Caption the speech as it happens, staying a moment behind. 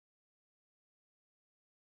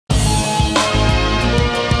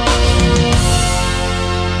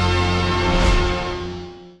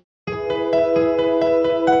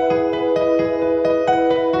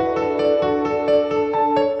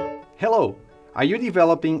Are you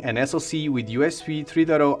developing an SoC with USB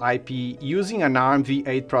 3.0 IP using an ARM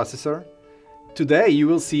v8 processor? Today you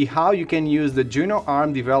will see how you can use the Juno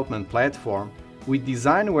ARM Development Platform with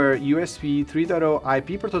DesignWare USB 3.0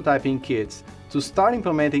 IP prototyping kits to start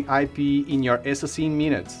implementing IP in your SoC in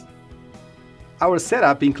minutes. Our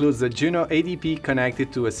setup includes the Juno ADP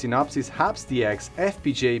connected to a Synopsys HapsTrak3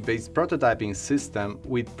 FPGA-based prototyping system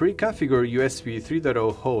with pre-configured USB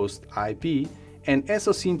 3.0 host IP and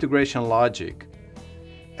SoC integration logic,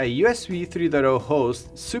 a USB 3.0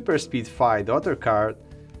 host SuperSpeed PHY daughter card,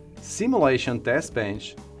 simulation test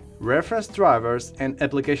bench, reference drivers, and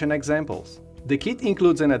application examples. The kit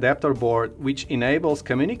includes an adapter board which enables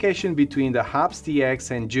communication between the HapsTrak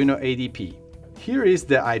and Juno ADP. Here is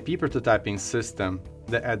the IP prototyping system,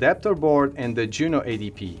 the adapter board, and the Juno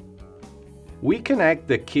ADP. We connect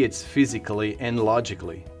the kits physically and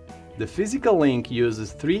logically. The physical link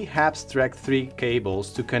uses 3 HapsTrak3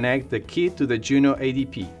 cables to connect the kit to the Juno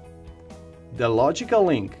ADP. The logical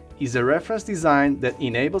link is a reference design that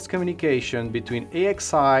enables communication between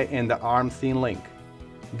AXI and the ARM thin link.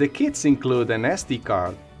 The kits include an SD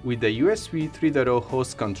card with the USB 3.0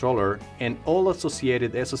 host controller and all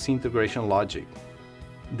associated SoC integration logic.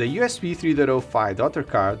 The USB 3.0 PHY daughter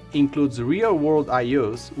card includes real-world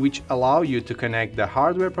IOs which allow you to connect the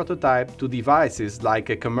hardware prototype to devices like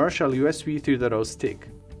a commercial USB 3.0 stick.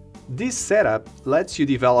 This setup lets you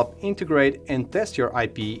develop, integrate, and test your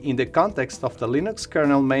IP in the context of the Linux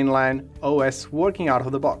kernel mainline OS working out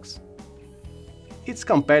of the box. It's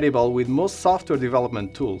compatible with most software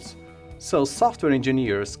development tools, so software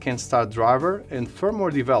engineers can start driver and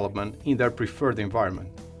firmware development in their preferred environment.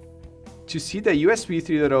 To see the USB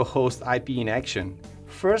 3.0 host IP in action,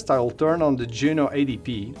 first I'll turn on the Juno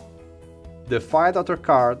ADP, the PHY daughter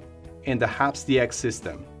card, and the HapsTrak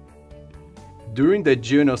system. During the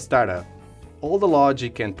Juno startup, all the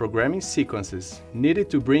logic and programming sequences needed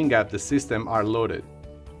to bring up the system are loaded.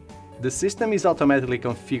 The system is automatically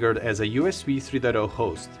configured as a USB 3.0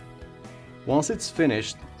 host. Once it's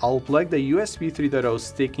finished, I'll plug the USB 3.0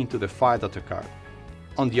 stick into the PHY daughter card.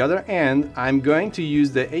 On the other end, I'm going to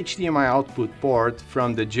use the HDMI output port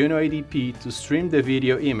from the Juno ADP to stream the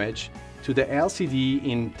video image to the LCD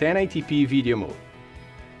in 1080p video mode.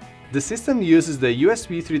 The system uses the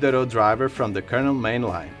USB 3.0 driver from the kernel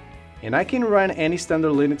mainline, and I can run any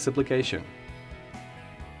standard Linux application.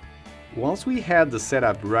 Once we have the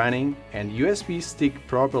setup running and USB stick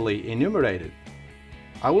properly enumerated,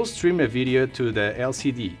 I will stream a video to the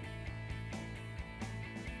LCD.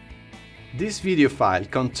 This video file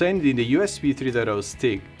contained in the USB 3.0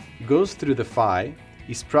 stick goes through the PHY,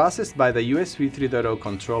 is processed by the USB 3.0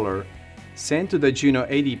 controller, sent to the Juno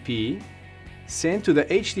ADP, sent to the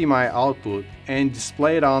HDMI output, and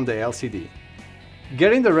displayed on the LCD.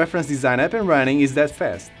 Getting the reference design up and running is that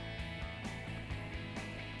fast.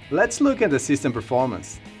 Let's look at the system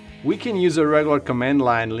performance. We can use a regular command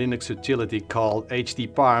line Linux utility called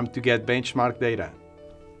hdparm to get benchmark data.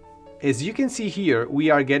 As you can see here, we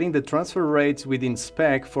are getting the transfer rates within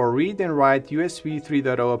spec for read and write USB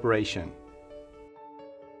 3.0 operation.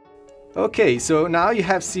 Okay, so now you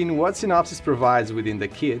have seen what Synopsys provides within the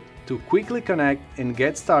kit to quickly connect and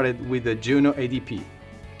get started with the Juno ADP.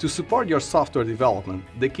 To support your software development,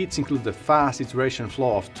 the kits include a fast iteration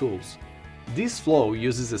flow of tools. This flow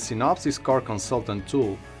uses a Synopsys Core Consultant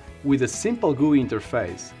tool with a simple GUI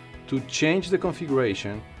interface to change the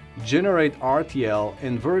configuration, generate RTL,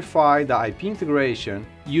 and verify the IP integration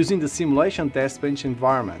using the simulation test bench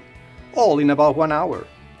environment, all in about 1 hour.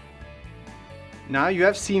 Now you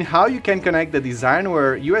have seen how you can connect the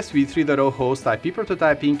DesignWare USB 3.0 host IP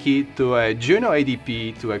prototyping kit to a Juno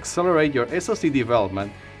ADP to accelerate your SoC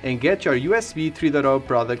development and get your USB 3.0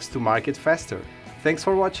 products to market faster. Thanks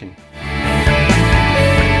for watching.